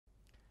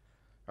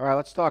All right,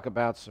 let's talk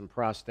about some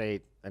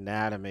prostate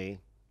anatomy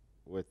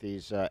with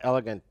these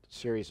elegant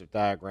series of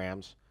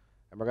diagrams.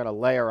 And we're going to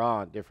layer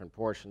on different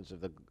portions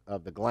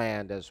of the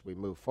gland as we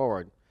move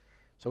forward.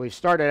 So we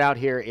started out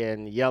here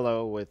in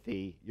yellow with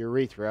the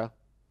urethra,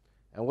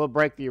 and we'll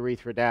break the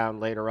urethra down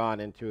later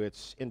on into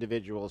its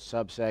individual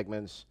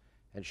subsegments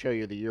and show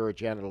you the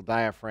urogenital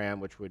diaphragm,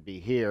 which would be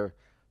here.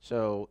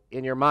 So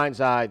in your mind's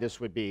eye, this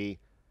would be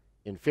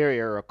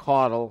inferior or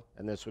caudal,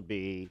 and this would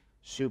be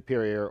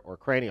superior or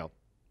cranial.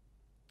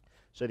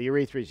 So the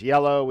urethra is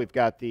yellow. We've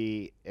got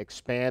the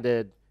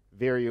expanded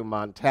virium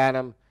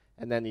montanum,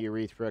 and then the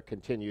urethra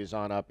continues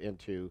on up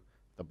into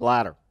the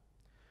bladder.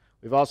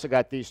 We've also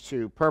got these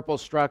two purple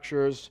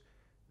structures,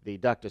 the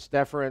ductus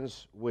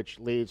deferens, which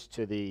leads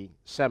to the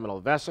seminal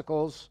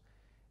vesicles,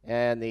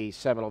 and the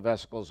seminal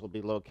vesicles will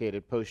be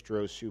located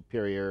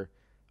posterior-superior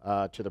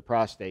to the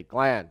prostate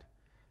gland.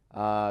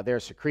 They're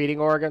secreting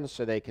organs,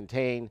 so they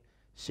contain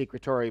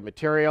secretory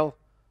material,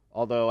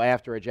 although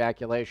after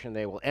ejaculation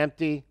they will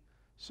empty.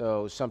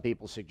 So some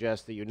people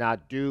suggest that you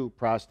not do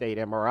prostate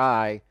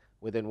MRI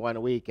within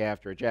 1 week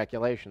after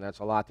ejaculation. That's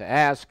a lot to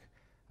ask.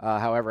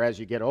 However, as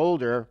you get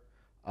older,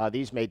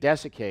 these may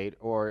desiccate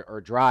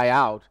or dry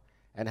out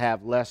and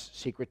have less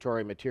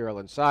secretory material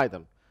inside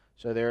them.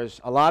 So there's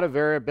a lot of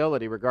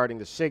variability regarding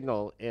the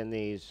signal in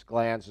these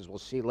glands, as we'll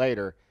see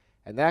later,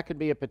 and that could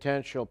be a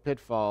potential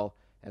pitfall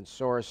and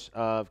source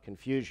of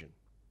confusion.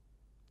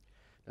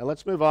 Now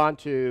let's move on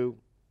to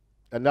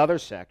another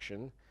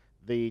section,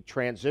 the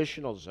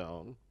transitional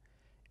zone.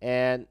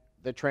 And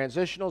the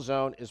transitional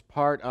zone is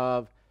part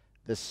of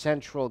the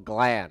central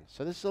gland.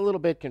 So this is a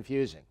little bit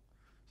confusing.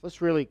 So let's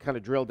really kind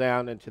of drill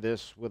down into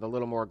this with a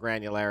little more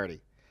granularity.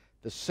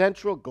 The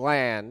central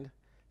gland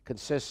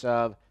consists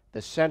of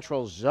the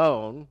central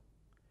zone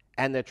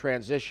and the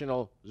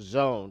transitional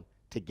zone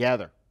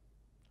together.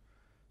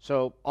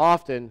 So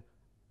often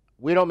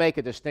we don't make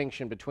a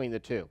distinction between the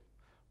two.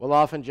 We'll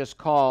often just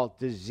call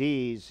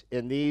disease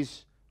in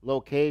these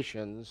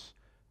locations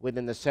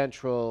within the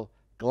central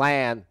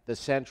gland the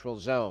central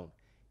zone,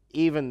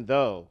 even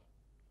though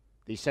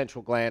the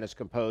central gland is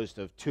composed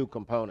of two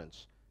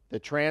components, the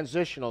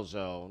transitional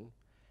zone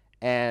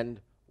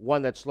and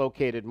one that's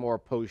located more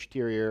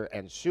posterior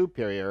and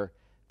superior,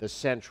 the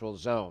central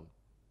zone.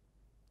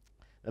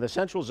 Now the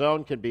central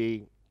zone can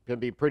be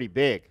pretty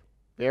big,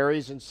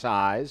 varies in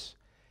size,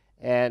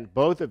 and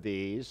both of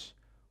these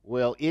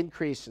will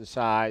increase in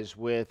size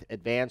with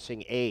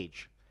advancing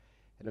age.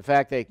 And in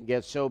fact, they can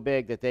get so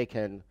big that they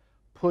can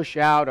push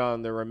out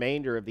on the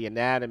remainder of the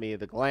anatomy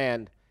of the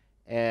gland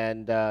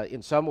and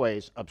in some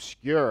ways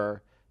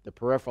obscure the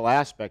peripheral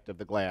aspect of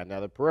the gland.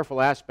 Now the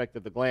peripheral aspect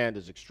of the gland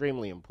is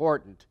extremely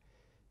important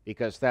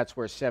because that's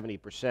where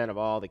 70% of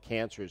all the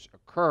cancers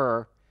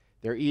occur.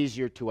 They're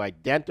easier to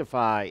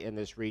identify in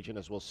this region,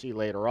 as we'll see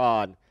later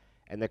on,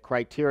 and the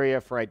criteria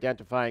for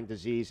identifying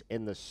disease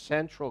in the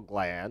central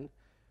gland,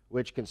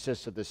 which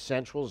consists of the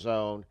central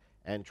zone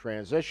and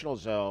transitional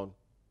zone,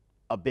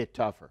 a bit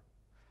tougher.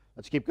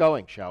 Let's keep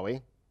going, shall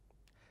we?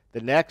 The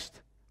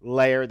next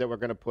layer that we're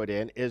going to put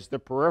in is the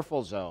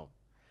peripheral zone,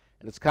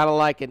 and it's kind of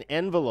like an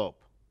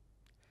envelope.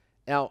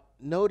 Now,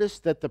 notice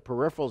that the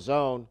peripheral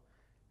zone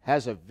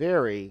has a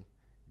very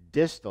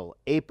distal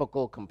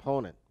apical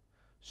component.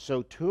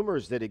 So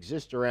tumors that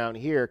exist around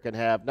here can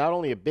have not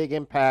only a big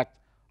impact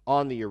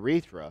on the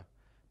urethra,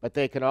 but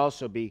they can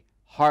also be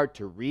hard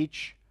to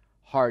reach,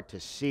 hard to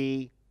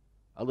see,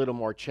 a little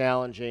more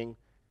challenging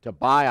to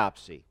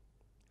biopsy.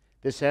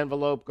 This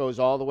envelope goes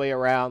all the way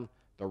around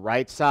the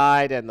right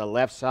side and the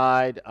left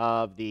side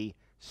of the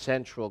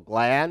central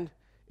gland.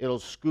 It'll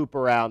scoop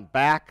around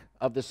back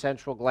of the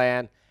central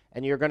gland,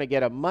 and you're going to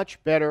get a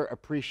much better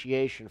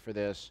appreciation for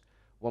this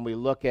when we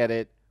look at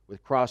it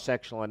with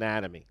cross-sectional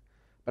anatomy.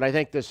 But I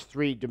think this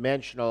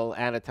three-dimensional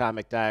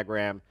anatomic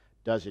diagram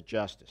does it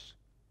justice.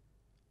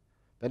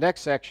 The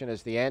next section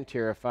is the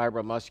anterior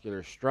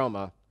fibromuscular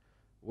stroma,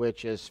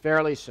 which is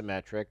fairly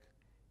symmetric.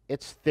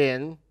 It's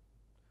thin.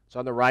 It's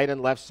on the right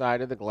and left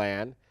side of the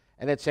gland,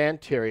 and it's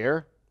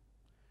anterior.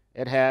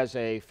 It has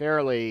a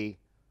fairly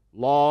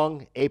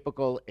long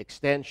apical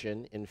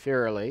extension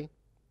inferiorly,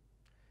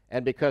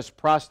 and because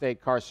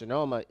prostate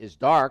carcinoma is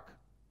dark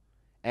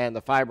and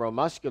the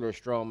fibromuscular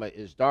stroma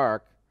is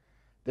dark,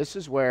 this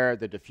is where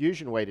the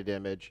diffusion-weighted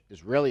image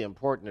is really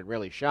important and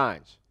really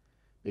shines,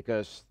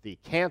 because the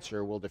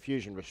cancer will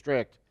diffusion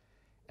restrict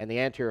and the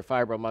anterior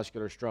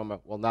fibromuscular stroma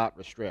will not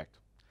restrict.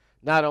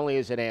 Not only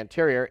is it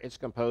anterior, it's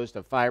composed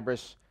of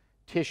fibrous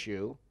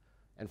tissue,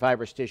 and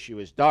fibrous tissue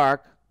is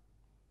dark,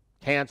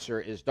 cancer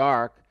is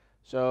dark,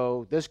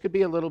 so this could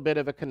be a little bit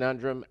of a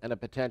conundrum and a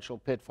potential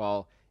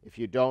pitfall if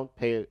you don't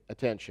pay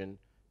attention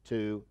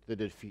to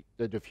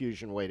the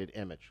diffusion-weighted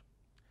image.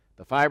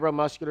 The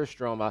fibromuscular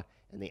stroma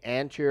in the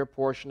anterior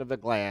portion of the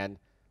gland,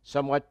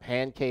 somewhat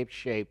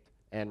pancake-shaped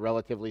and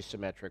relatively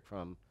symmetric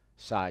from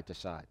side to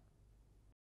side.